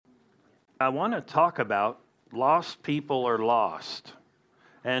I want to talk about lost people are lost.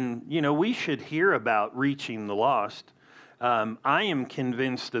 And, we should hear about reaching the lost. I am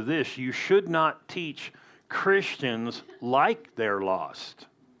convinced of this. You should not teach Christians like they're lost.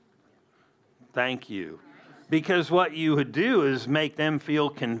 Thank you. Because what you would do is make them feel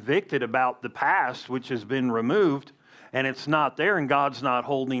convicted about the past, which has been removed, and it's not there, and God's not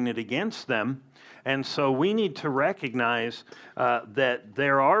holding it against them. And so we need to recognize that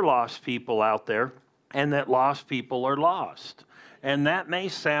there are lost people out there, and that lost people are lost. And that may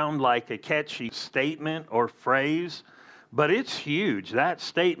sound like a catchy statement or phrase, but it's huge. That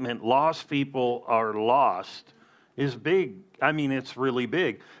statement, lost people are lost, is big. I mean, it's really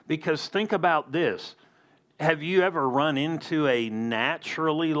big. Because think about this. Have you ever run into a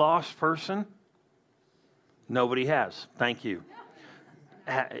naturally lost person? Nobody has. Thank you.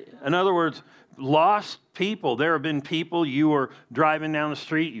 In other words, lost people. There have been people, you were driving down the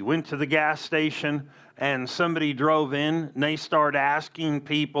street, you went to the gas station, and somebody drove in, and they start asking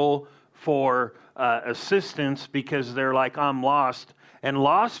people for assistance because they're like, I'm lost. And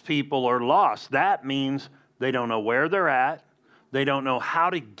lost people are lost. That means they don't know where they're at. They don't know how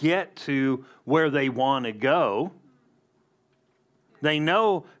to get to where they want to go. They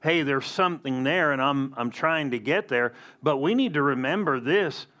know, hey, there's something there, and I'm trying to get there. But we need to remember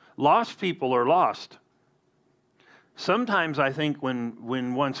this. Lost people are lost. Sometimes I think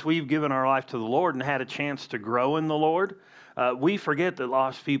when once we've given our life to the Lord and had a chance to grow in the Lord, we forget that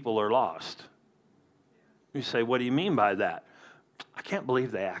lost people are lost. You say, what do you mean by that? I can't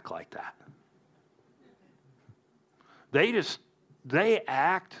believe they act like that. They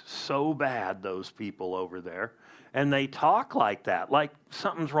act so bad, those people over there, and they talk like that, like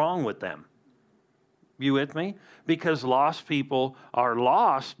something's wrong with them. You with me? Because lost people are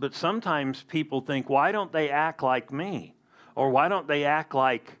lost, but sometimes people think, why don't they act like me? Or why don't they act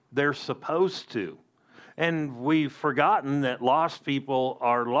like they're supposed to? And we've forgotten that lost people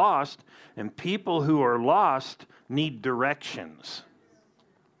are lost, and people who are lost need directions.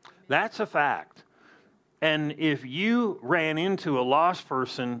 That's a fact. And if you ran into a lost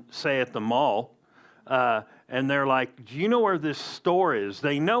person, say at the mall, and they're like, do you know where this store is?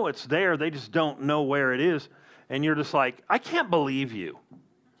 They know it's there, they just don't know where it is. And you're just like, I can't believe you.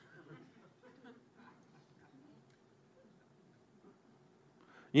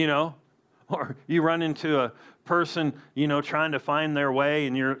 Or you run into a person, trying to find their way,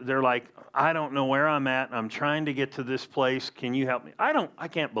 and they're like, I don't know where I'm at, and I'm trying to get to this place. Can you help me? I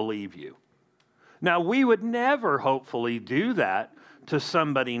can't believe you. Now, we would never hopefully do that to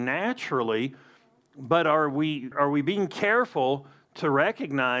somebody naturally, but are we being careful to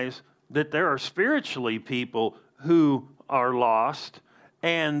recognize that there are spiritually people who are lost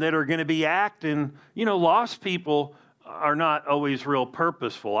and that are going to be acting, lost people are not always real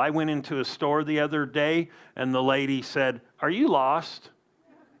purposeful. I went into a store the other day and the lady said, are you lost?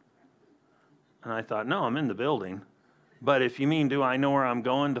 And I thought, no, I'm in the building. But if you mean, do I know where I'm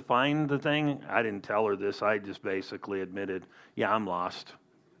going to find the thing? I didn't tell her this. I just basically admitted, yeah, I'm lost.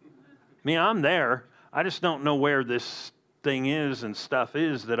 I mean, I'm there. I just don't know where this thing is and stuff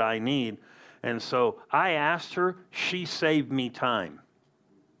is that I need. And so I asked her. She saved me time.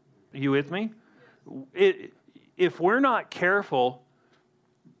 You with me? If we're not careful,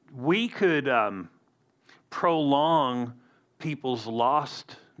 we could prolong people's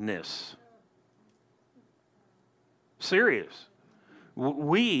lostness. Serious.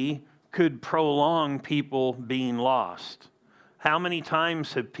 We could prolong people being lost. How many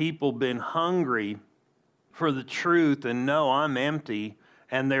times have people been hungry for the truth and know I'm empty,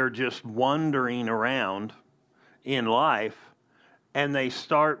 and they're just wandering around in life, and they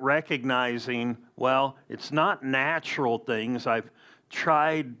start recognizing, well, it's not natural things. I've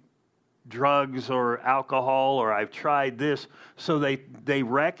tried drugs or alcohol, or I've tried this. So they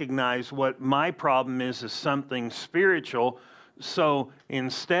recognize what my problem is something spiritual. So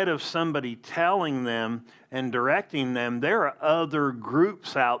instead of somebody telling them and directing them, there are other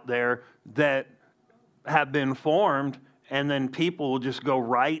groups out there that have been formed, and then people will just go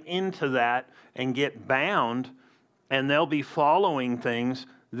right into that and get bound, and they'll be following things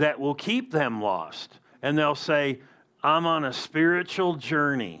that will keep them lost. And they'll say, I'm on a spiritual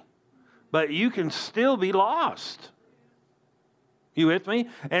journey. But you can still be lost. You with me?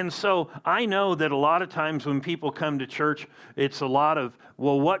 And so I know that a lot of times when people come to church, it's a lot of,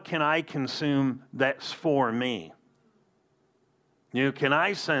 well, what can I consume that's for me? Can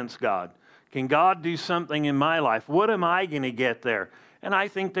I sense God? Can God do something in my life? What am I going to get there? And I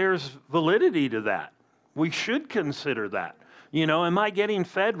think there's validity to that. We should consider that. Am I getting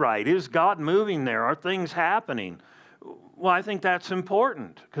fed right? Is God moving there? Are things happening? Well, I think that's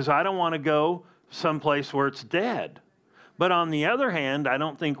important because I don't want to go someplace where it's dead. But on the other hand, I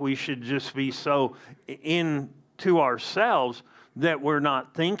don't think we should just be so into ourselves that we're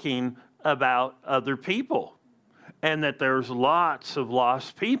not thinking about other people and that there's lots of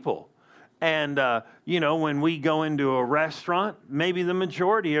lost people. And, when we go into a restaurant, maybe the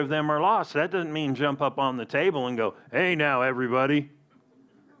majority of them are lost. That doesn't mean jump up on the table and go, "Hey, now, everybody,"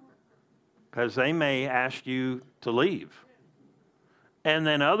 because they may ask you to leave. And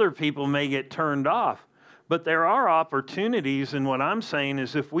then other people may get turned off. But there are opportunities, and what I'm saying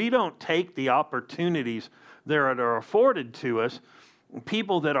is if we don't take the opportunities that are afforded to us,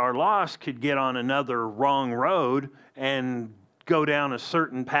 people that are lost could get on another wrong road and go down a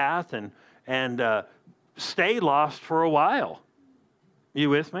certain path and stay lost for a while.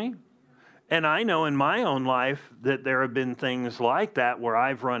 You with me? And I know in my own life that there have been things like that where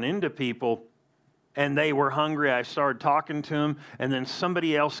I've run into people and they were hungry. I started talking to them, and then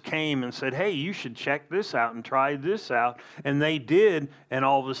somebody else came and said, "Hey, you should check this out and try this out." And they did, and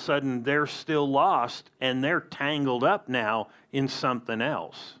all of a sudden they're still lost and they're tangled up now in something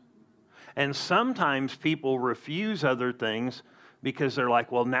else. And sometimes people refuse other things because they're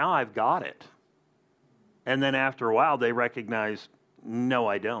like, "Well, now I've got it." And then after a while, they recognize, "No,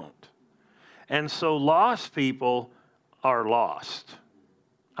 I don't." And so lost people are lost.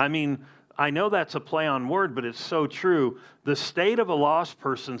 I mean, I know that's a play on word, but it's so true. The state of a lost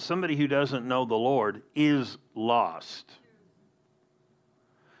person, somebody who doesn't know the Lord, is lost.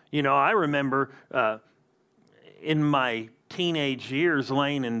 I remember in my teenage years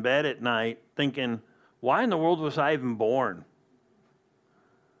laying in bed at night thinking, why in the world was I even born?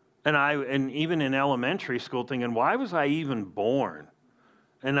 And even in elementary school thinking, why was I even born?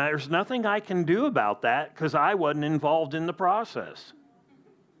 And there's nothing I can do about that because I wasn't involved in the process.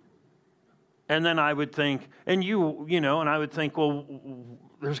 And then I would think, and I would think, well,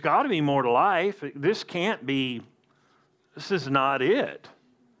 there's got to be more to life. This is not it.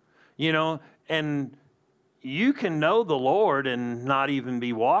 And you can know the Lord and not even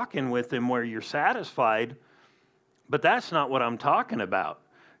be walking with Him where you're satisfied, but that's not what I'm talking about.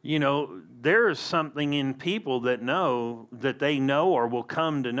 There is something in people that know that they know or will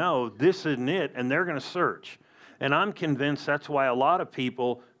come to know this isn't it, and they're going to search. And I'm convinced that's why a lot of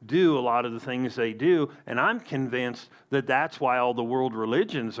people do a lot of the things they do. And I'm convinced that that's why all the world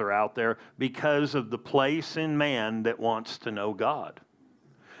religions are out there, because of the place in man that wants to know God.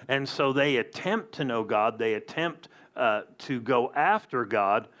 And so they attempt to know God. They attempt to go after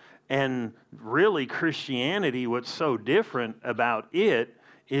God. And really, Christianity, what's so different about it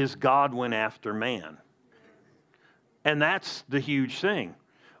is God went after man. And that's the huge thing.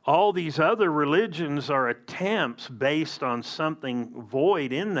 All these other religions are attempts based on something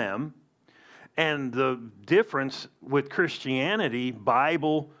void in them. And the difference with Christianity,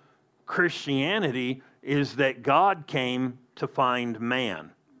 Bible Christianity, is that God came to find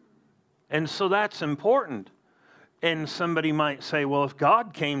man. And so that's important. And somebody might say, well, if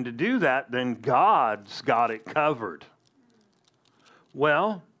God came to do that, then God's got it covered.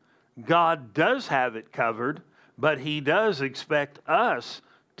 Well, God does have it covered, but He does expect us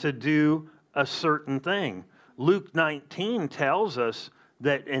to do a certain thing. Luke 19 tells us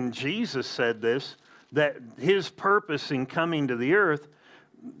that, and Jesus said this, that His purpose in coming to the earth,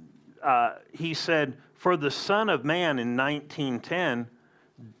 He said, for the Son of Man in 19:10,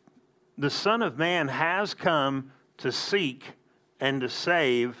 the Son of Man has come to seek and to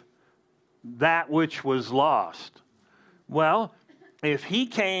save that which was lost. Well, if He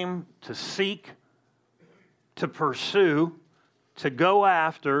came to seek, to pursue, to go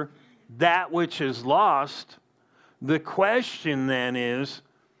after that which is lost, the question then is,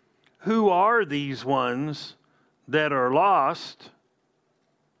 who are these ones that are lost?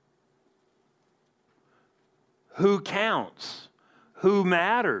 Who counts? Who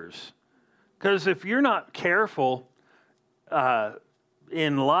matters? Because if you're not careful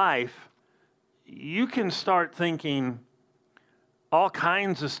in life, you can start thinking all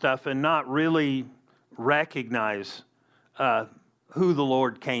kinds of stuff and not really recognize who the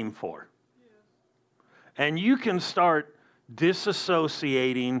Lord came for. And you can start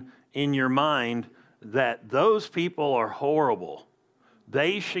disassociating in your mind that those people are horrible.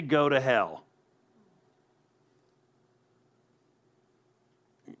 They should go to hell.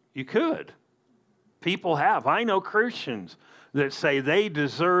 You could. People have. I know Christians that say they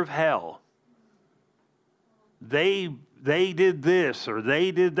deserve hell. They did this or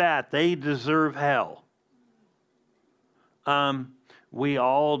they did that. They deserve hell. We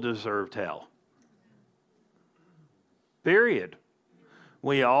all deserved hell. Period.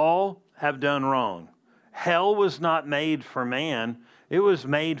 We all have done wrong. Hell was not made for man. It was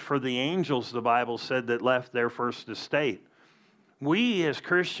made for the angels, the Bible said, that left their first estate. We as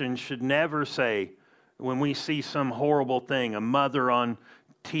Christians should never say, when we see some horrible thing, a mother on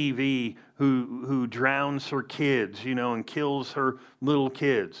TV who drowns her kids, and kills her little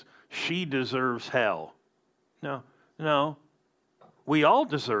kids, she deserves hell. No. We all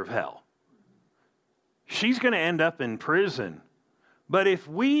deserve hell. She's going to end up in prison. But if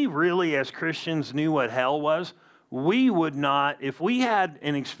we really, as Christians, knew what hell was, we would not, if we had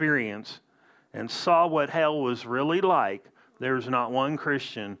an experience and saw what hell was really like, there's not one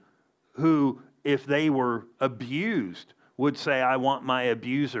Christian who, if they were abused, would say, I want my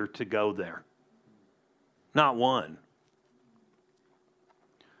abuser to go there. Not one.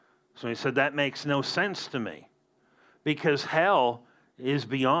 So he said, that makes no sense to me. Because hell is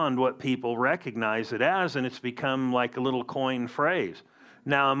beyond what people recognize it as, and it's become like a little coined phrase.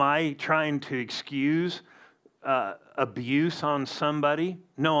 Now, am I trying to excuse abuse on somebody?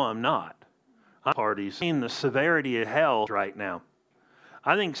 No, I'm not. Parties seeing the severity of hell right now.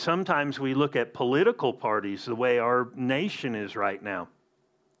 I think sometimes we look at political parties the way our nation is right now,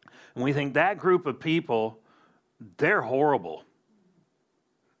 and we think that group of people, they're horrible.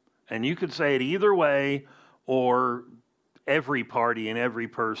 And you could say it either way, or every party and every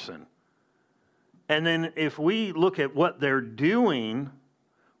person. And then if we look at what they're doing,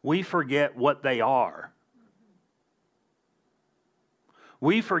 we forget what they are.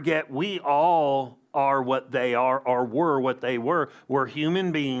 We forget we all are what they are, or were what they were. We're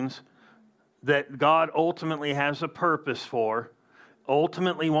human beings that God ultimately has a purpose for,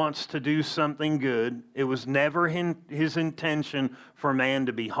 ultimately wants to do something good. It was never his intention for man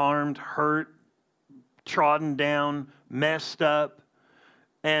to be harmed, hurt, trodden down, messed up.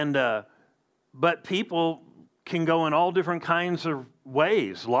 And but people can go in all different kinds of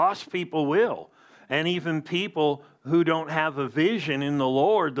ways. Lost people will. And even people who don't have a vision in the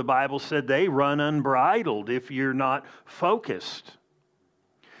Lord, the Bible said they run unbridled if you're not focused.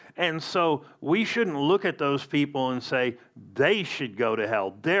 And so we shouldn't look at those people and say, they should go to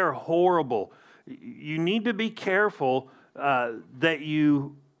hell. They're horrible. You need to be careful that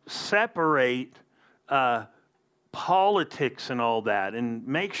you separate politics and all that, and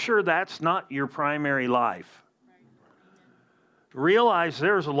make sure that's not your primary life. Realize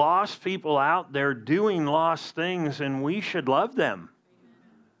there's lost people out there doing lost things, and we should love them.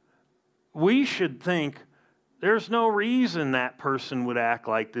 We should think, there's no reason that person would act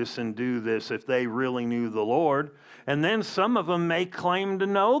like this and do this if they really knew the Lord. And then some of them may claim to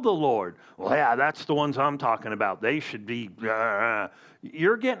know the Lord. Well, yeah, that's the ones I'm talking about. They should be...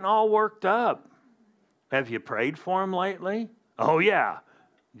 You're getting all worked up. Have you prayed for them lately? Oh, yeah.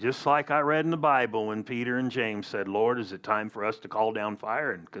 Just like I read in the Bible when Peter and James said, Lord, is it time for us to call down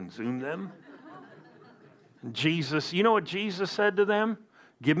fire and consume them? Jesus, you know what Jesus said to them?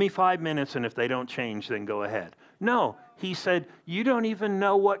 Give me 5 minutes, and if they don't change, then go ahead. No, he said, you don't even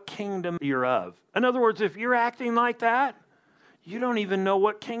know what kingdom you're of. In other words, if you're acting like that, you don't even know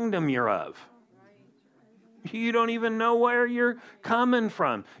what kingdom you're of. You don't even know where you're coming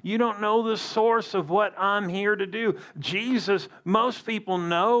from. You don't know the source of what I'm here to do. Jesus, most people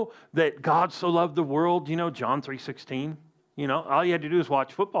know that God so loved the world, John 3:16. All you had to do is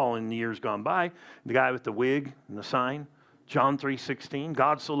watch football in the years gone by. The guy with the wig and the sign, John 3:16.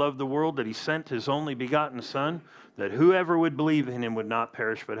 God so loved the world that he sent his only begotten Son, that whoever would believe in him would not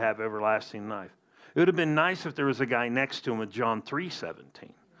perish but have everlasting life. It would have been nice if there was a guy next to him with John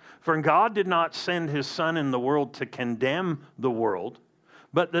 3:17. For God did not send his Son in the world to condemn the world,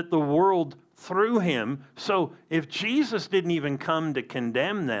 but that the world through him. So if Jesus didn't even come to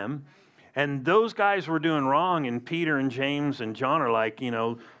condemn them, and those guys were doing wrong, and Peter and James and John are like,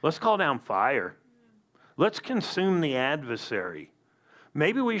 let's call down fire. Let's consume the adversary.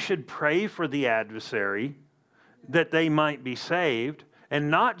 Maybe we should pray for the adversary that they might be saved. And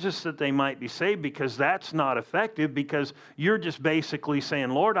not just that they might be saved, because that's not effective, because you're just basically saying,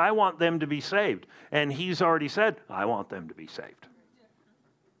 Lord, I want them to be saved. And he's already said, I want them to be saved.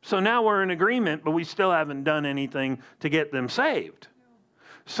 So now we're in agreement, but we still haven't done anything to get them saved.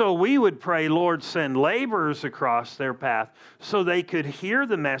 So we would pray, Lord, send laborers across their path so they could hear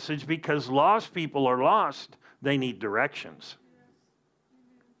the message, because lost people are lost. They need directions.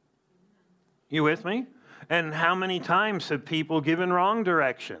 You with me? And how many times have people given wrong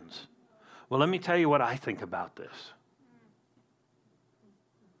directions? Well, let me tell you what I think about this.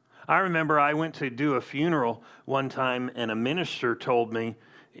 I remember I went to do a funeral one time, and a minister told me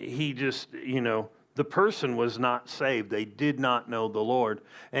he just, the person was not saved. They did not know the Lord.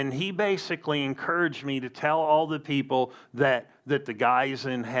 And he basically encouraged me to tell all the people that the guy's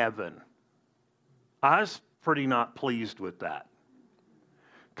in heaven. I was pretty not pleased with that.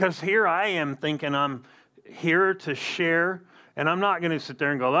 Because here I am thinking I'm here to share, and I'm not going to sit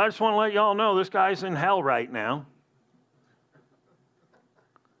there and go, I just want to let y'all know this guy's in hell right now.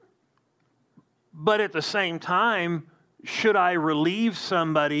 But at the same time, should I relieve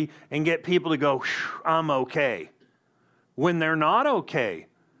somebody and get people to go, I'm okay, when they're not okay?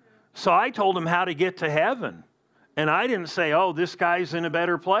 So I told them how to get to heaven. And I didn't say, oh, this guy's in a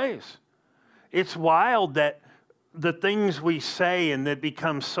better place. It's wild that the things we say and that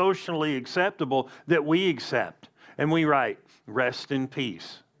become socially acceptable that we accept. And we write, rest in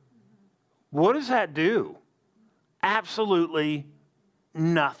peace. What does that do? Absolutely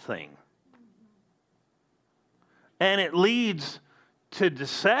nothing. And it leads to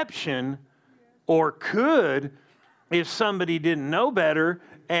deception, or could, if somebody didn't know better,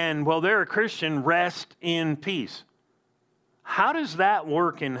 and, well, they're a Christian, rest in peace. How does that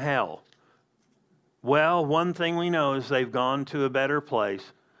work in hell? Well, one thing we know is they've gone to a better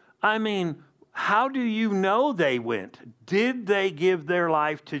place. I mean, how do you know they went? Did they give their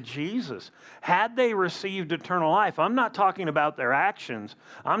life to Jesus? Had they received eternal life? I'm not talking about their actions.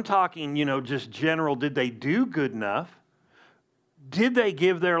 I'm talking, just general, did they do good enough? Did they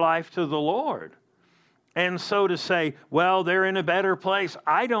give their life to the Lord? And so to say, well, they're in a better place,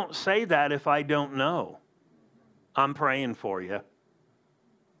 I don't say that if I don't know. I'm praying for you.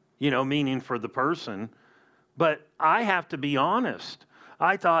 Meaning for the person. But I have to be honest.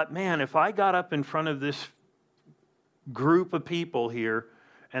 I thought, man, if I got up in front of this group of people here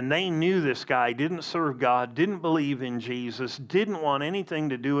and they knew this guy didn't serve God, didn't believe in Jesus, didn't want anything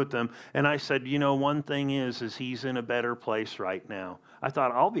to do with them, and I said, one thing is he's in a better place right now. I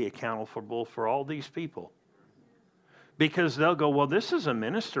thought, I'll be accountable for all these people. Because they'll go, well, this is a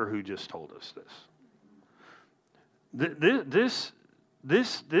minister who just told us this.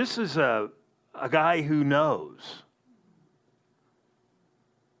 This is a guy who knows.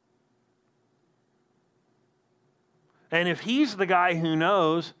 And if he's the guy who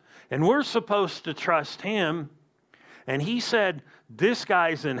knows, and we're supposed to trust him, and he said, this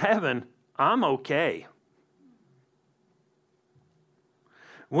guy's in heaven, I'm okay.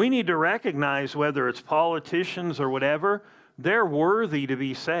 We need to recognize, whether it's politicians or whatever, they're worthy to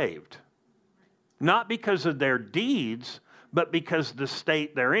be saved. Not because of their deeds, but because the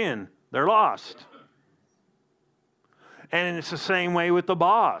state they're in, they're lost. And it's the same way with the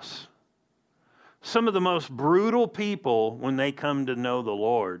boss. Some of the most brutal people, when they come to know the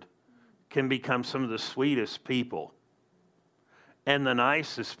Lord, can become some of the sweetest people and the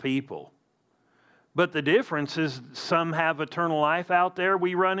nicest people. But the difference is some have eternal life out there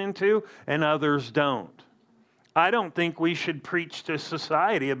we run into, and others don't. I don't think we should preach to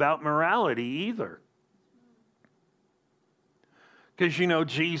society about morality either. Because,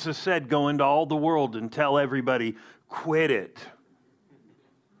 Jesus said, go into all the world and tell everybody, quit it.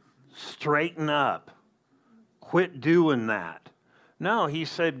 Straighten up. Quit doing that. No, he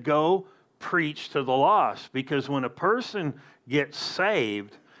said, go preach to the lost. Because when a person gets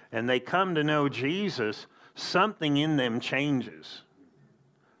saved and they come to know Jesus, something in them changes.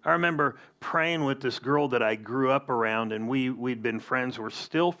 I remember praying with this girl that I grew up around, and we'd been friends, we're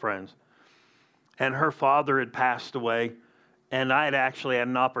still friends. And her father had passed away. And I had actually had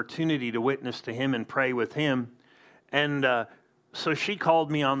an opportunity to witness to him and pray with him. And so she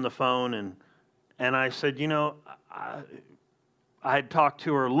called me on the phone, and I said, I had talked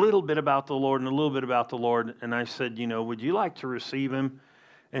to her a little bit about the Lord and a little bit about the Lord. And I said, would you like to receive him?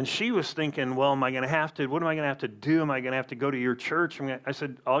 And she was thinking, well, what am I going to have to do? Am I going to have to go to your church? I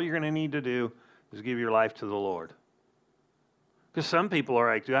said, all you're going to need to do is give your life to the Lord. Because some people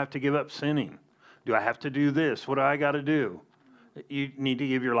are like, do I have to give up sinning? Do I have to do this? What do I got to do? You need to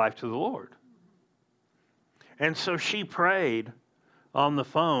give your life to the Lord. And so she prayed on the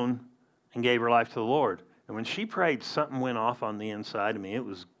phone and gave her life to the Lord. And when she prayed, something went off on the inside of me. It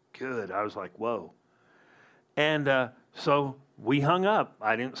was good. I was like, whoa. And so we hung up.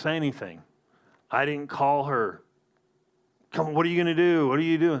 I didn't say anything. I didn't call her. Come on, what are you going to do? What are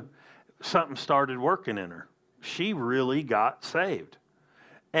you doing? Something started working in her. She really got saved.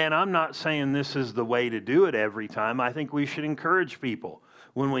 And I'm not saying this is the way to do it every time. I think we should encourage people.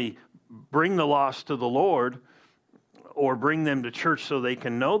 When we bring the lost to the Lord or bring them to church so they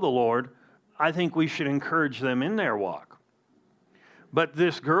can know the Lord, I think we should encourage them in their walk. But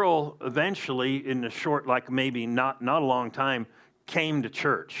this girl eventually, in a short, maybe not a long time, came to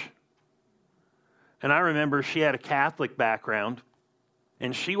church. And I remember she had a Catholic background,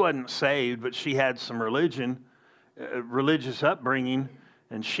 and she wasn't saved, but she had some religious upbringing.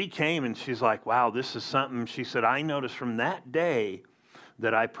 And she came and she's like, wow, this is something. She said, I noticed from that day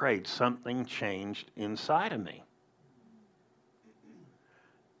that I prayed, something changed inside of me.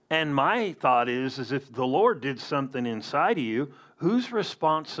 And my thought is if the Lord did something inside of you, who's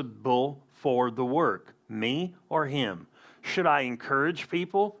responsible for the work? Me or him? Should I encourage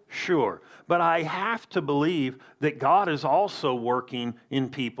people? Sure. But I have to believe that God is also working in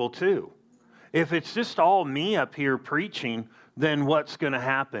people too. If it's just all me up here preaching, then what's going to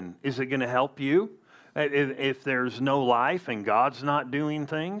happen? Is it going to help you? If there's no life and God's not doing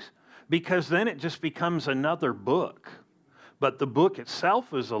things? Because then it just becomes another book. But the book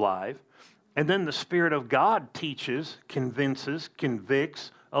itself is alive. And then the Spirit of God teaches, convinces,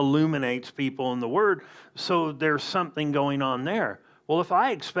 convicts, illuminates people in the Word. So there's something going on there. Well, if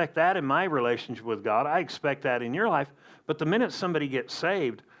I expect that in my relationship with God, I expect that in your life. But the minute somebody gets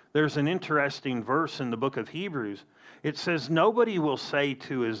saved, there's an interesting verse in the book of Hebrews. It says, nobody will say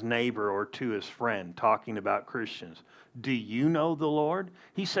to his neighbor or to his friend, talking about Christians, do you know the Lord?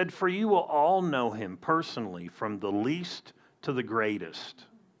 He said, for you will all know him personally, from the least to the greatest.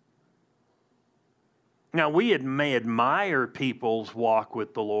 Now, we may admire people's walk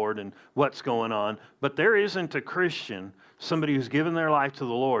with the Lord and what's going on, but there isn't a Christian, somebody who's given their life to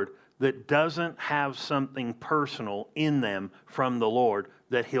the Lord, that doesn't have something personal in them from the Lord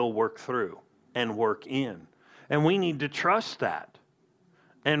that he'll work through and work in. And we need to trust that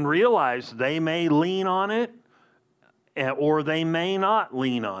and realize they may lean on it or they may not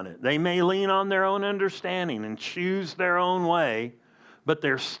lean on it. They may lean on their own understanding and choose their own way, but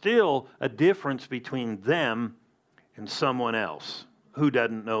there's still a difference between them and someone else who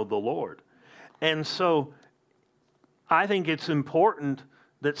doesn't know the Lord. And so I think it's important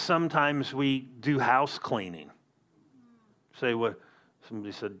that sometimes we do house cleaning. Say what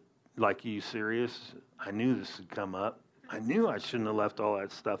somebody said, like, are you serious? I knew this would come up. I knew I shouldn't have left all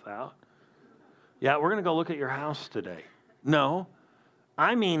that stuff out. Yeah, we're going to go look at your house today. No,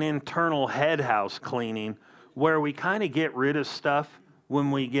 I mean internal head house cleaning, where we kind of get rid of stuff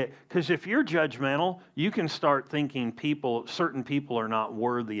when we get, because if you're judgmental, you can start thinking certain people are not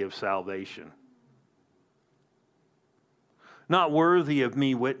worthy of salvation. Not worthy of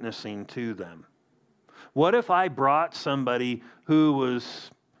me witnessing to them. What if I brought somebody who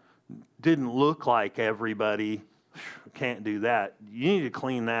didn't look like everybody? Can't do that. You need to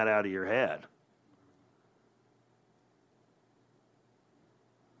clean that out of your head.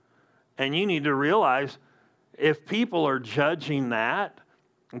 And you need to realize if people are judging that,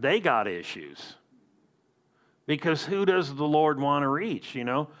 they got issues. Because who does the Lord want to reach, you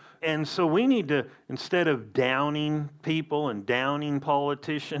know? And so we need to, instead of downing people and downing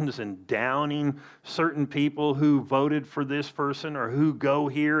politicians and downing certain people who voted for this person or who go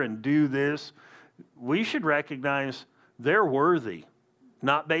here and do this, we should recognize they're worthy,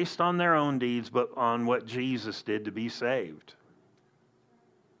 not based on their own deeds, but on what Jesus did to be saved.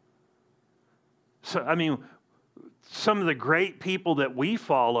 So, I mean, some of the great people that we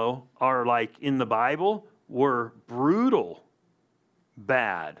follow are, like in the Bible, were brutal,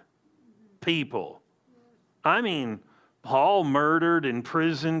 bad people. I mean, Paul murdered,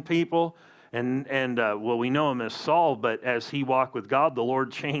 imprisoned people, and well, we know him as Saul, but as he walked with God, the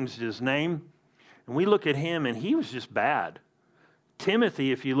Lord changed his name. And we look at him, and he was just bad.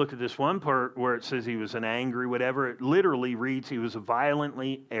 Timothy, if you look at this one part where it says he was an angry whatever, it literally reads he was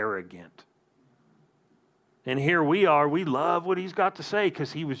violently arrogant. And here we are, we love what he's got to say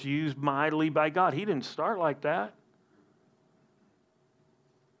because he was used mightily by God. He didn't start like that.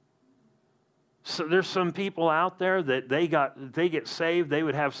 So there's some people out there that they get saved, they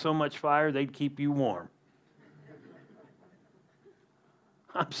would have so much fire, they'd keep you warm.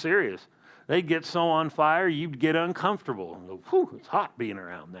 I'm serious. They'd get so on fire, you'd get uncomfortable. And go, whew, it's hot being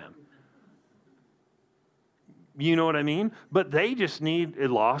around them. You know what I mean? But they just need,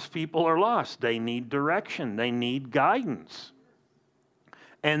 lost people are lost. They need direction. They need guidance.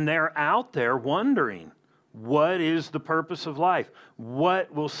 And they're out there wondering, what is the purpose of life?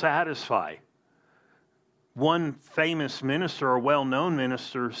 What will satisfy? One famous minister, or well-known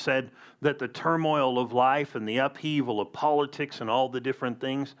minister, said that the turmoil of life and the upheaval of politics and all the different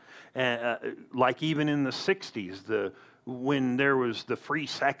things, like even in the 60s, when there was the free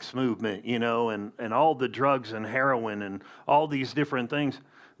sex movement, you know, and all the drugs and heroin and all these different things,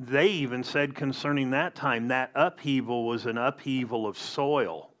 they even said concerning that time, that upheaval was an upheaval of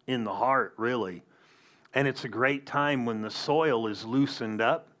soil in the heart, really. And it's a great time when the soil is loosened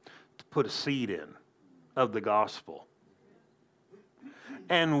up to put a seed in of the gospel.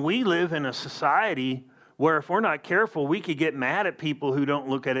 And we live in a society where if we're not careful, we could get mad at people who don't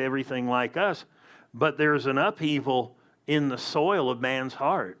look at everything like us. But there's an upheaval in the soil of man's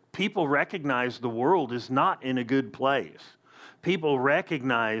heart. People recognize the world is not in a good place. people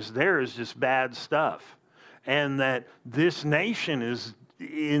recognize there is just bad stuff, and that this nation is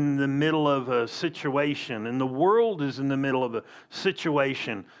in the middle of a situation, and the world is in the middle of a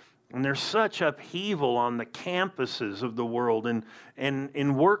situation. And there's such upheaval on the campuses of the world, and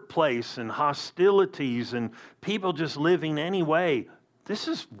in workplace, and hostilities, and people just living anyway. This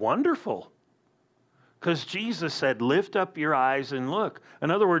is wonderful. Because Jesus said, lift up your eyes and look. In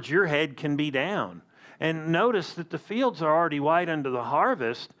other words, your head can be down. And notice that the fields are already white unto the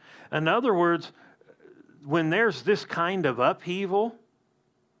harvest. In other words, when there's this kind of upheaval,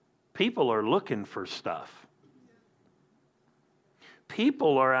 people are looking for stuff.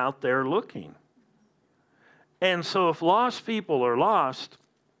 People are out there looking. And so if lost people are lost,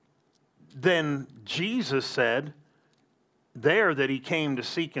 then Jesus said there that he came to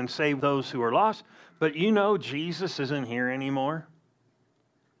seek and save those who are lost. But you know Jesus isn't here anymore.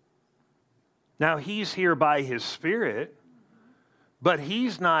 Now he's here by his Spirit, but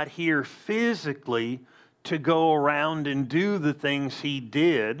he's not here physically to go around and do the things he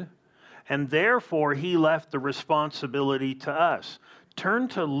did. And therefore he left the responsibility to us. Turn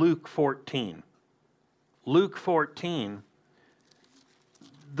to Luke 14. Luke 14.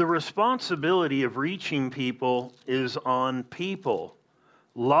 The responsibility of reaching people is on people.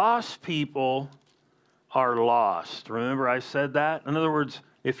 Lost people are lost. Remember I said that? In other words,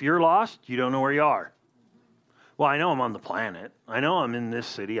 if you're lost, you don't know where you are. Well, I know I'm on the planet. I know I'm in this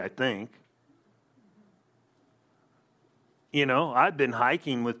city, I think. You know, I've been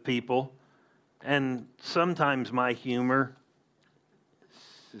hiking with people, and sometimes my humor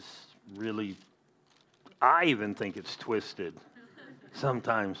is really, I even think it's twisted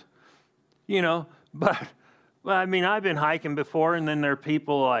sometimes. You know, but I mean, I've been hiking before, and then there are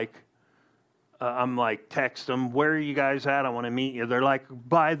people like, I'm like, text them, where are you guys at? I want to meet you. They're like,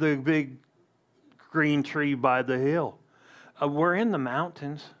 by the big green tree by the hill. We're in the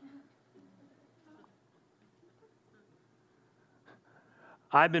mountains.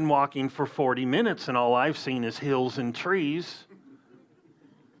 I've been walking for 40 minutes and all I've seen is hills and trees.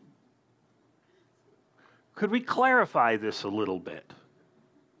 Could we clarify this a little bit?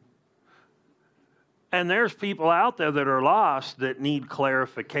 And there's people out there that are lost that need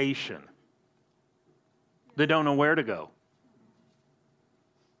clarification. They don't know where to go.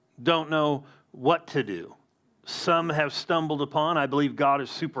 Don't know what to do. Some have stumbled upon, I believe God has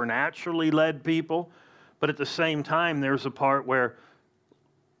supernaturally led people, but at the same time there's a part where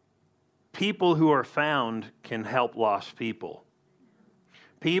people who are found can help lost people.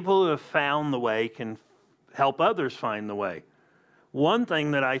 People who have found the way can help others find the way. One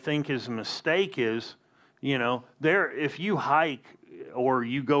thing that I think is a mistake is, you know, if you hike or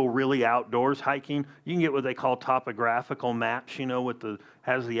you go really outdoors hiking, you can get what they call topographical maps, you know,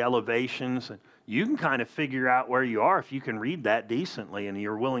 has the elevations. And you can kind of figure out where you are if you can read that decently and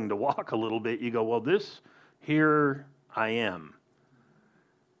you're willing to walk a little bit. You go, well, here I am.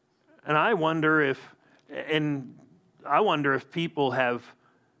 And I wonder if people have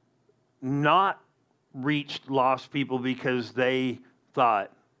not reached lost people because they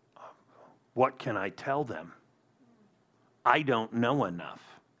thought, what can I tell them? I don't know enough.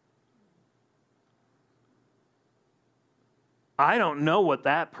 I don't know what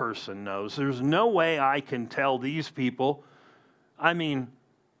that person knows. There's no way I can tell these people. I mean,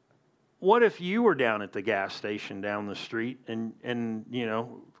 what if you were down at the gas station down the street and you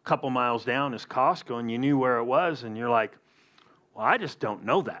know, a couple miles down is Costco and you knew where it was and you're like, well, I just don't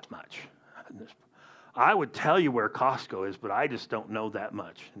know that much. I would tell you where Costco is, but I just don't know that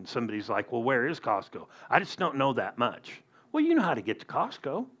much. And somebody's like, well, where is Costco? I just don't know that much. Well, you know how to get to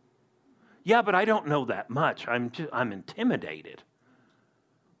Costco. Yeah, but I don't know that much. I'm intimidated.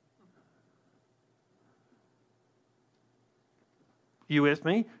 You with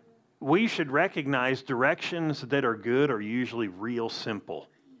me? We should recognize directions that are good are usually real simple.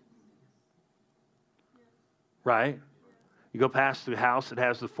 Right? You go past the house that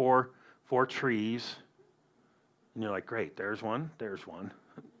has the four trees, and you're like, great, there's one, there's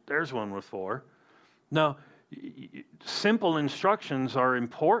one with four. No, simple instructions are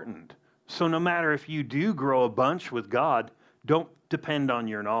important. So no matter if you do grow a bunch with God, don't depend on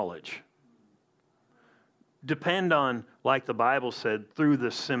your knowledge. Depend on, like the Bible said, through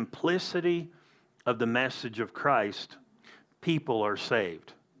the simplicity of the message of Christ, people are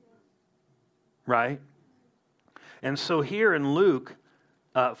saved. Right? And so here in Luke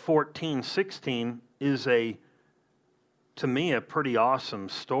 14:16 is to me, a pretty awesome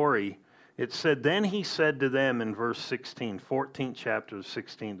story. It said, then he said to them in verse 16, 14th chapter,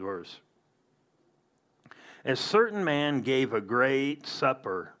 16th verse, a certain man gave a great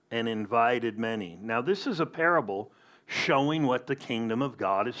supper and invited many. Now this is a parable showing what the kingdom of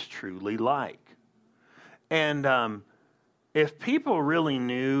God is truly like. And if people really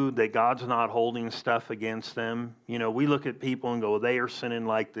knew that God's not holding stuff against them, we look at people and go, they are sinning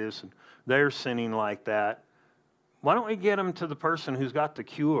like this and they're sinning like that. Why don't we get them to the person who's got the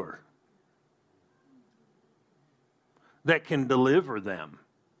cure that can deliver them?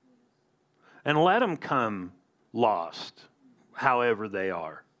 And let them come lost, however they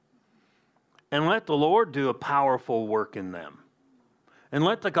are. And let the Lord do a powerful work in them. And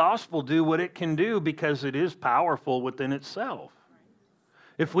let the gospel do what it can do, because it is powerful within itself.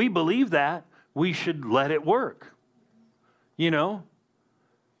 If we believe that, we should let it work.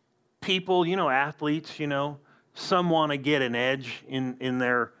 People, athletes, some want to get an edge in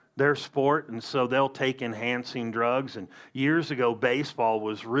their sport, and so they'll take enhancing drugs. And years ago, baseball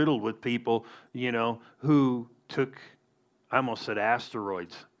was riddled with people, who took, I almost said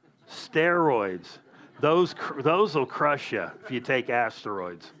asteroids, steroids. Those will crush you if you take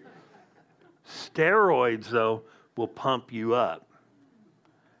asteroids. Steroids, though, will pump you up.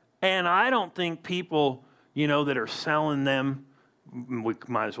 And I don't think people, that are selling them, we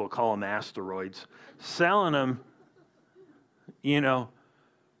might as well call them asteroids, selling them,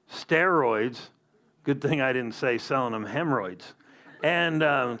 steroids. Good thing I didn't say selling them hemorrhoids. And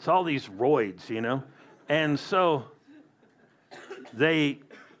it's all these roids, And so they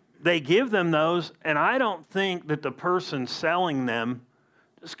give them those, and I don't think that the person selling them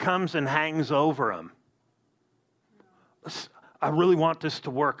just comes and hangs over them. I really want this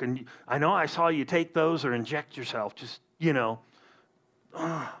to work, and I know I saw you take those or inject yourself. Just,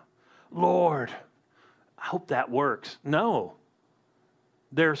 Lord, I hope that works. No.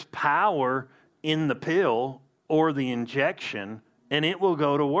 There's power in the pill or the injection, and it will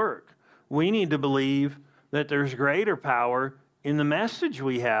go to work. We need to believe that there's greater power in the message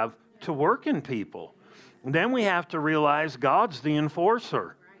we have to work in people. And then we have to realize God's the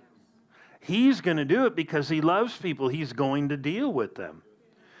enforcer. He's going to do it because he loves people. He's going to deal with them.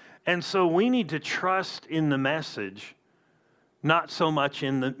 And so we need to trust in the message, not so much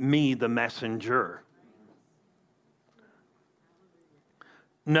in the messenger.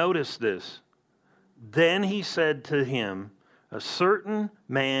 Notice this. Then he said to him, a certain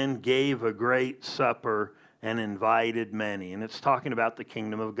man gave a great supper and invited many. And it's talking about the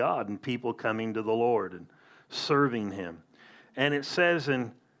kingdom of God and people coming to the Lord and serving him. And it says,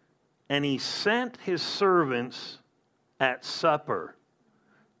 and he sent his servants at supper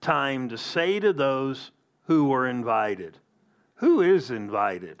time to say to those who were invited. Who is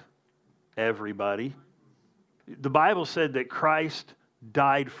invited? Everybody. The Bible said that Christ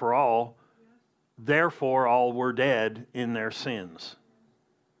died for all, therefore all were dead in their sins.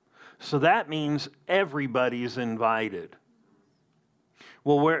 So that means everybody's invited.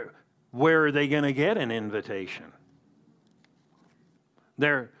 Well, where are they going to get an invitation?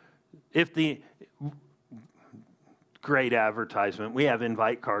 If the great advertisement, we have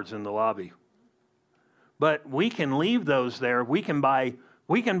invite cards in the lobby. But we can leave those there. We can buy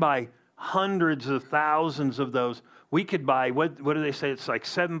hundreds of thousands of those. We could buy, what do they say? It's like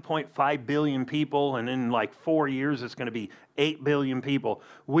 7.5 billion people, and in like 4 years, it's going to be 8 billion people.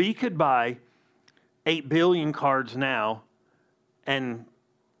 We could buy 8 billion cards now, and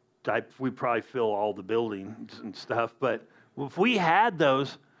we probably fill all the buildings and stuff. But if we had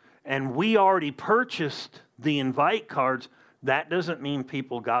those, and we already purchased the invite cards, that doesn't mean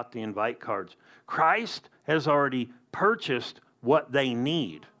people got the invite cards. Christ has already purchased what they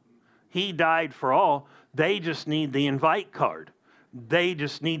need. He died for all. They just need the invite card. They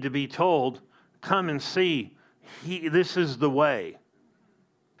just need to be told, come and see. This is the way.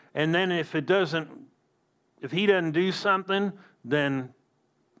 And then if he doesn't do something, then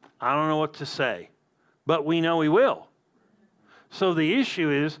I don't know what to say. But we know he will. So the issue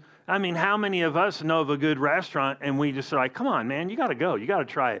is, how many of us know of a good restaurant and we just are like, come on, man, you got to go. You got to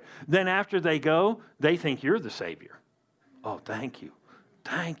try it. Then after they go, they think you're the Savior. Oh, thank you.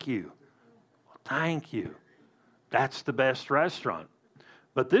 Thank you. Thank you. That's the best restaurant.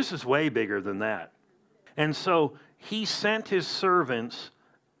 But this is way bigger than that. And so he sent his servants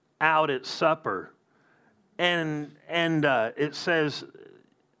out at supper. And it says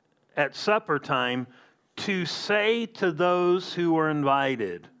at supper time to say to those who were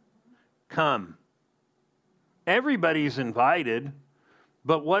invited, come. Everybody's invited,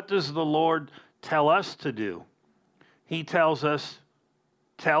 but what does the Lord tell us to do? He tells us,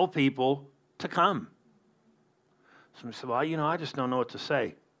 tell people to come. Somebody said, well, I just don't know what to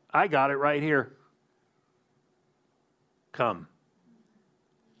say. I got it right here. Come.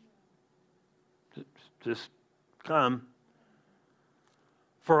 Just come.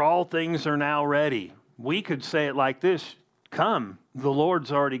 For all things are now ready. We could say it like this: come, the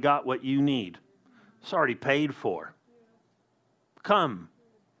Lord's already got what you need. It's already paid for. Come.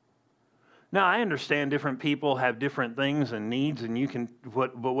 Now, I understand different people have different things and needs, and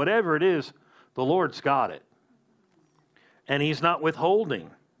but whatever it is, the Lord's got it. And He's not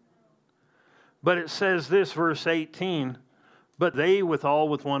withholding. But it says this, verse 18, but they with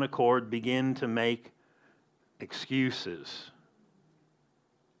one accord begin to make excuses.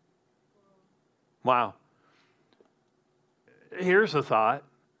 Wow. Here's a thought,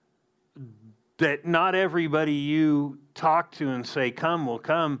 that not everybody you talk to and say, come, will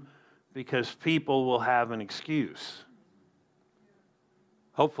come, because people will have an excuse.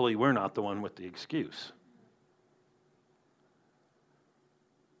 Hopefully we're not the one with the excuse.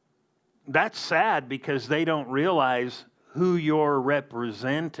 That's sad because they don't realize who you're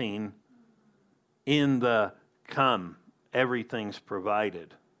representing in the come, everything's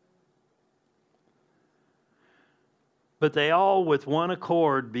provided. But they all with one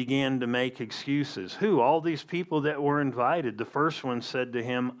accord began to make excuses. Who? All these people that were invited. The first one said to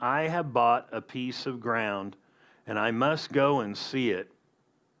him, I have bought a piece of ground, and I must go and see it.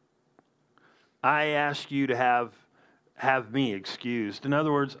 I ask you to have me excused. In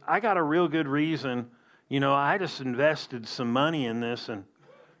other words, I got a real good reason. I just invested some money in this, and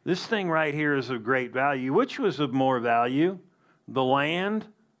this thing right here is of great value. Which was of more value, the land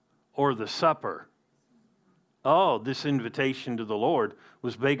or the supper? Oh, this invitation to the Lord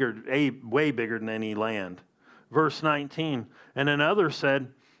was bigger, way bigger than any land. Verse 19, and another said,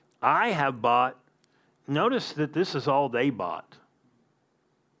 I have bought. Notice that this is all they bought.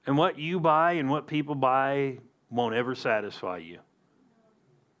 And what you buy and what people buy won't ever satisfy you.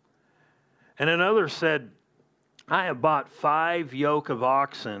 And another said, I have bought 5 yoke of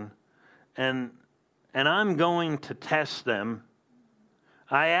oxen, and I'm going to test them.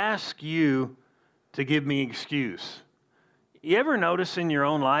 I ask you to give me excuse. You ever notice in your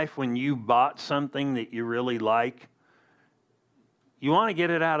own life when you bought something that you really like, you want to get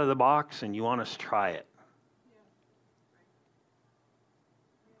it out of the box and you want to try it.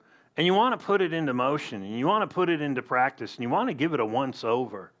 And you want to put it into motion, and you want to put it into practice, and you want to give it a once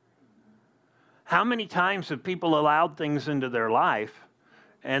over. How many times have people allowed things into their life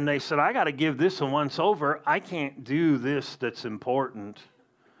and they said, I got to give this a once over. I can't do this that's important.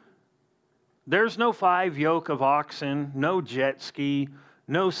 There's no 5 yoke of oxen, no jet ski,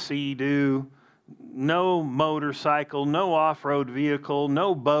 no Sea-Doo, no motorcycle, no off-road vehicle,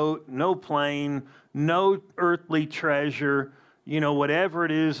 no boat, no plane, no earthly treasure, whatever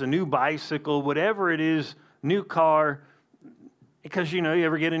it is, a new bicycle, whatever it is, new car. Because, you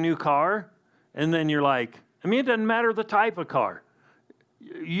ever get a new car and then you're like, it doesn't matter the type of car.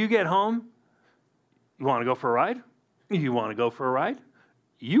 You get home, you want to go for a ride? You want to go for a ride?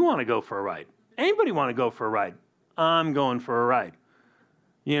 You want to go for a ride. Anybody want to go for a ride? I'm going for a ride.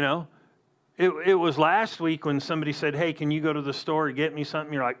 It was last week when somebody said, hey, can you go to the store and get me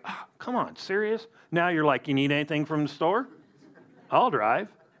something? You're like, oh, come on, serious? Now you're like, you need anything from the store? I'll drive.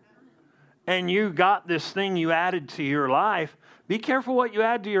 And you got this thing you added to your life. Be careful what you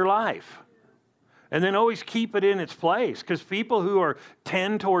add to your life. And then always keep it in its place. Because people who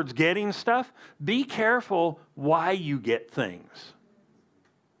tend towards getting stuff, be careful why you get things.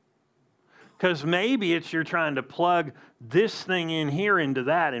 Because maybe it's you're trying to plug this thing in here into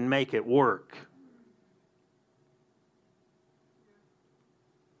that and make it work.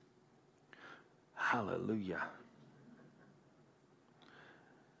 Hallelujah.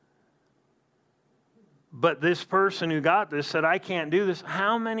 But this person who got this said, I can't do this.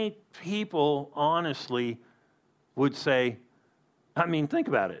 How many people honestly would say, think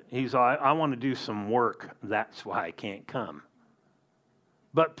about it. I want to do some work. That's why I can't come.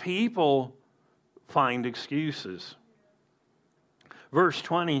 But people find excuses. Verse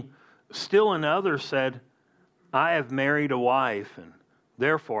 20, still another said, I have married a wife, and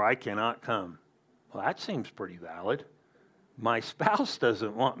therefore I cannot come. Well, that seems pretty valid. My spouse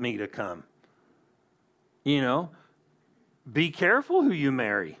doesn't want me to come. Be careful who you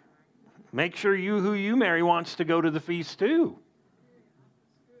marry. Make sure who you marry wants to go to the feast too.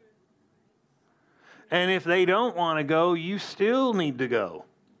 And if they don't want to go, you still need to go.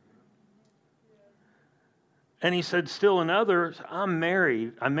 And he said, still another, I'm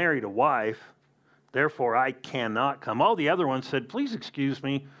married. I married a wife. Therefore, I cannot come. All the other ones said, please excuse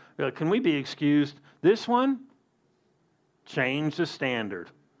me. Can we be excused? This one, change the standard.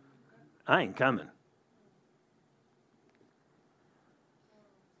 I ain't coming.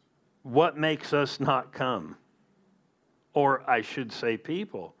 What makes us not come? Or I should say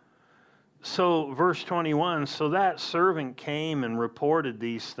people. So, verse 21, so that servant came and reported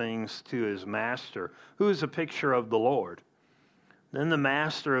these things to his master, who is a picture of the Lord. Then the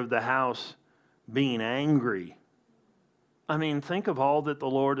master of the house, being angry. I mean, think of all that the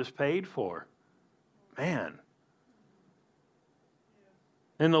Lord has paid for. Man.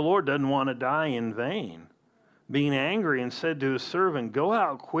 And the Lord doesn't want to die in vain. Being angry, and said to his servant, go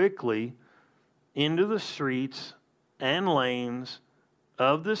out quickly into the streets and lanes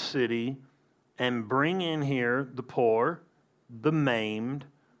of the city, and bring in here the poor, the maimed,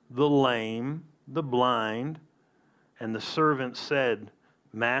 the lame, the blind. And the servant said,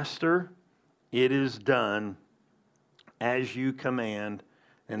 Master, it is done as you command,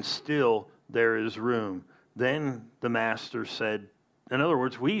 and still there is room. Then the master said, in other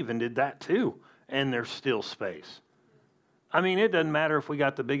words, we even did that too, and there's still space. I mean, it doesn't matter if we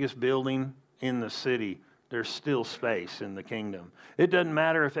got the biggest building in the city. There's still space in the kingdom. It doesn't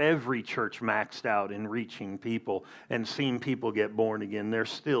matter if every church maxed out in reaching people and seeing people get born again.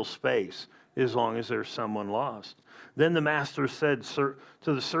 There's still space as long as there's someone lost. Then the master said to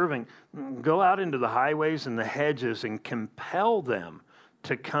the servant, go out into the highways and the hedges and compel them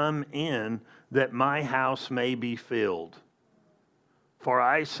to come in, that my house may be filled. For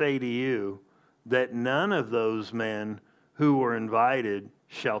I say to you that none of those men who were invited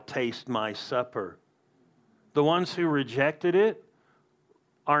shall taste my supper. The ones who rejected it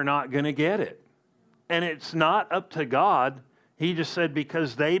are not going to get it. And it's not up to God. He just said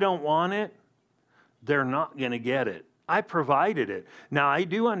because they don't want it, they're not going to get it. I provided it. Now, I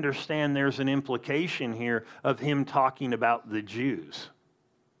do understand there's an implication here of him talking about the Jews,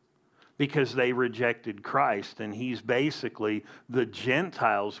 because they rejected Christ, and he's basically, the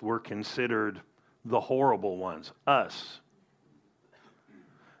Gentiles were considered the horrible ones, us.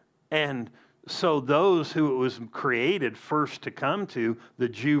 And so those who it was created first to come to, the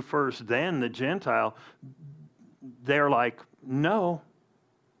Jew first, then the Gentile, they're like, no.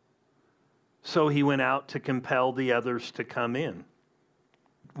 So he went out to compel the others to come in.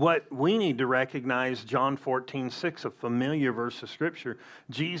 What we need to recognize, John 14:6, a familiar verse of Scripture,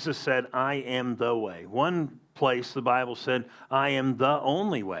 Jesus said, I am the way. One place the Bible said, I am the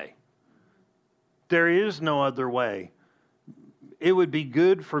only way. There is no other way. It would be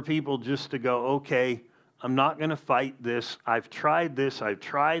good for people just to go, okay, I'm not going to fight this. I've tried this. I've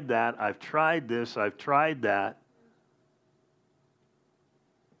tried that. I've tried this. I've tried that.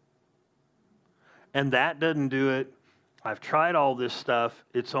 And that doesn't do it. I've tried all this stuff.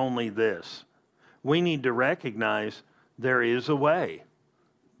 It's only this. We need to recognize there is a way.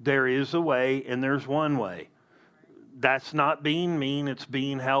 There is a way, and there's one way. That's not being mean. It's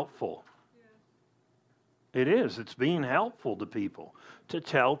being helpful. It is. It's being helpful to people, to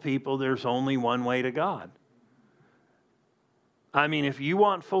tell people there's only one way to God. I mean, if you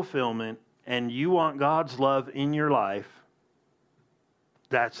want fulfillment and you want God's love in your life,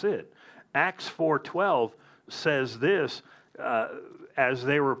 that's it. Acts 4:12 says this, as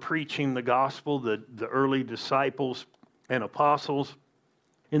they were preaching the gospel, the early disciples and apostles,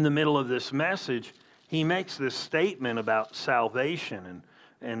 in the middle of this message, he makes this statement about salvation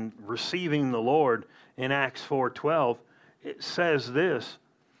and receiving the Lord. In Acts 4:12, it says this,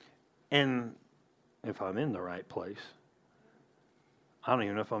 and if I'm in the right place, I don't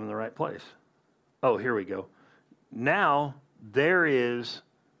even know if I'm in the right place. Oh, here we go. Now there is,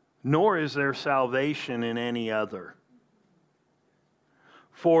 nor is there salvation in any other.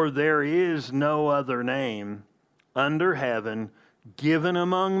 For there is no other name under heaven given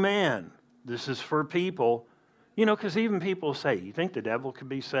among men. This is for people. You know, because even people say, you think the devil could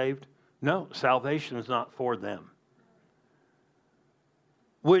be saved? No, salvation is not for them.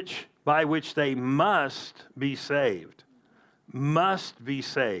 By which they must be saved. Must be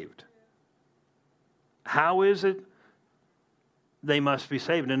saved. How is it? They must be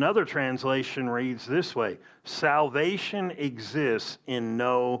saved. Another translation reads this way: salvation exists in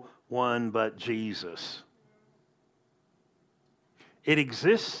no one but Jesus. It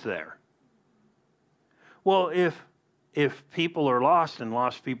exists there. Well, if people are lost and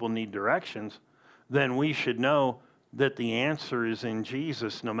lost people need directions, then we should know that the answer is in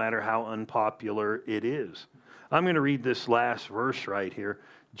Jesus, no matter how unpopular it is. I'm going to read this last verse right here,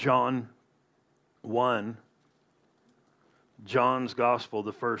 John 1. John's Gospel,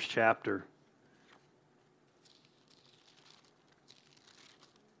 the first chapter.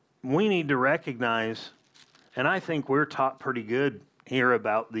 We need to recognize, and I think we're taught pretty good here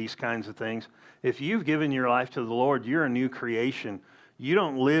about these kinds of things. If you've given your life to the Lord, you're a new creation. You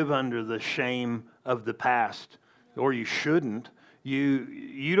don't live under the shame of the past, or you shouldn't.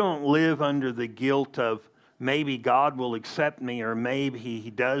 You don't live under the guilt of maybe God will accept me or maybe He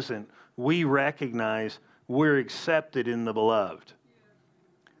doesn't. We recognize we're accepted in the beloved.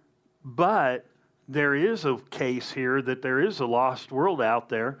 But there is a case here that there is a lost world out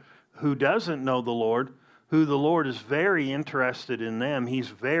there who doesn't know the Lord, who the Lord is very interested in them. He's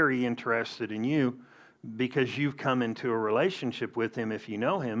very interested in you because you've come into a relationship with Him if you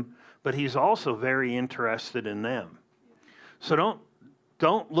know Him, but He's also very interested in them. So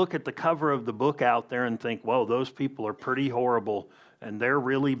don't look at the cover of the book out there and think, whoa, those people are pretty horrible and they're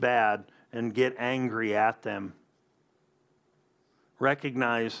really bad, and get angry at them.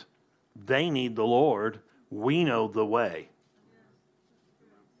 Recognize they need the Lord. We know the way.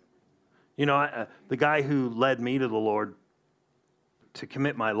 You know, the guy who led me to the Lord to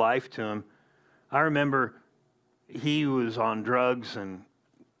commit my life to Him, I remember he was on drugs and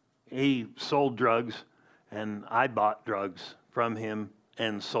he sold drugs, and I bought drugs from him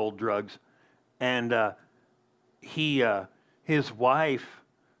and sold drugs. And his wife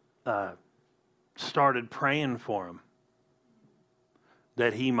started praying for him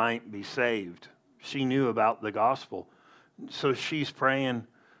that he might be saved. She knew about the gospel. So she's praying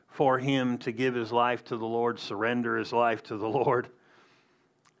for him to give his life to the Lord, surrender his life to the Lord,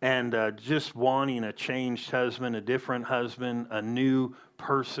 and just wanting a changed husband, a different husband, a new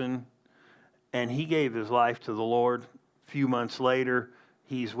person. And he gave his life to the Lord. A few months later,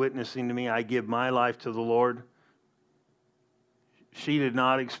 he's witnessing to me, I give my life to the Lord. She did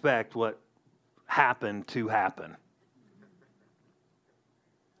not expect what happened to happen.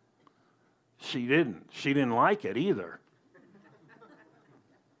 She didn't. She didn't like it either.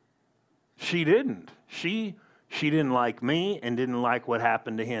 She didn't. She didn't like me and didn't like what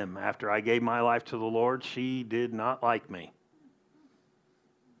happened to him. After I gave my life to the Lord, she did not like me.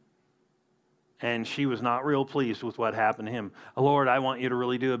 And she was not real pleased with what happened to him. Lord, I want you to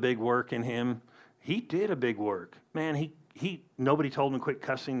really do a big work in him. He did a big work. Man, nobody told him to quit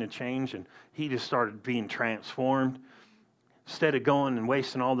cussing, to change, and he just started being transformed. Instead of going and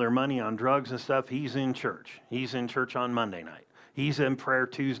wasting all their money on drugs and stuff, he's in church. He's in church on Monday night. He's in prayer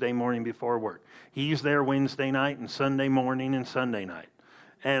Tuesday morning before work. He's there Wednesday night and Sunday morning and Sunday night.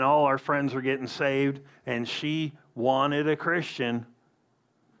 And all our friends are getting saved, and she wanted a Christian.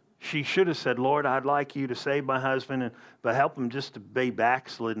 She should have said, Lord, I'd like you to save my husband, but help him just to be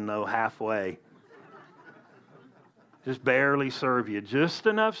backslidden, though, halfway. Just barely serve you. Just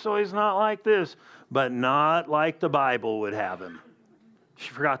enough so he's not like this, but not like the Bible would have him. She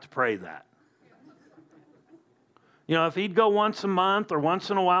forgot to pray that. You know, if he'd go once a month or once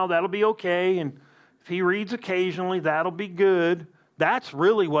in a while, that'll be okay. And if he reads occasionally, that'll be good. That's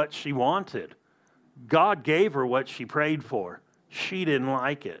really what she wanted. God gave her what she prayed for. She didn't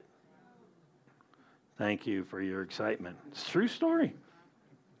like it. Thank you for your excitement. It's a true story.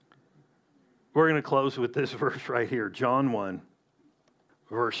 We're going to close with this verse right here, John 1,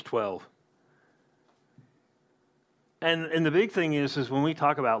 verse 12. And the big thing is when we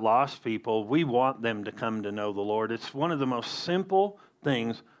talk about lost people, we want them to come to know the Lord. It's one of the most simple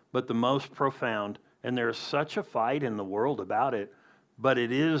things, but the most profound. And there's such a fight in the world about it, but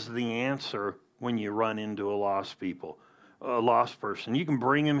it is the answer when you run into a lost person. You can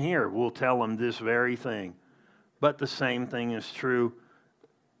bring him here. We'll tell him this very thing. But the same thing is true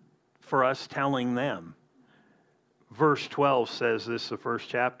for us telling them. Verse 12 says this, the first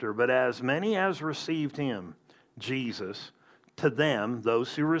chapter, but as many as received him, Jesus, to them,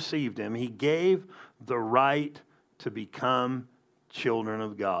 those who received him, he gave the right to become children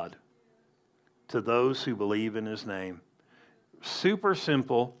of God, to those who believe in his name. Super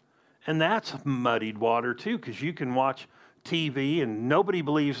simple, and that's muddied water too, because you can watch TV and nobody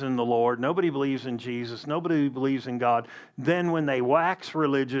believes in the Lord, nobody believes in Jesus, nobody believes in God. Then when they wax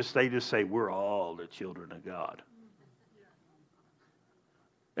religious, they just say, we're all the children of God.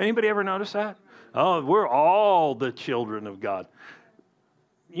 Anybody ever notice that? Oh, we're all the children of God.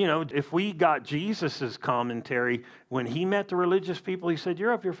 You know, if we got Jesus's commentary, when he met the religious people, he said,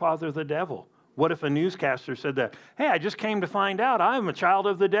 you're of your father the devil. What if a newscaster said that? Hey, I just came to find out I'm a child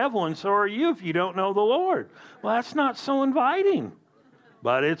of the devil, and so are you if you don't know the Lord. Well, that's not so inviting,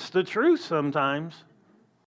 but it's the truth sometimes.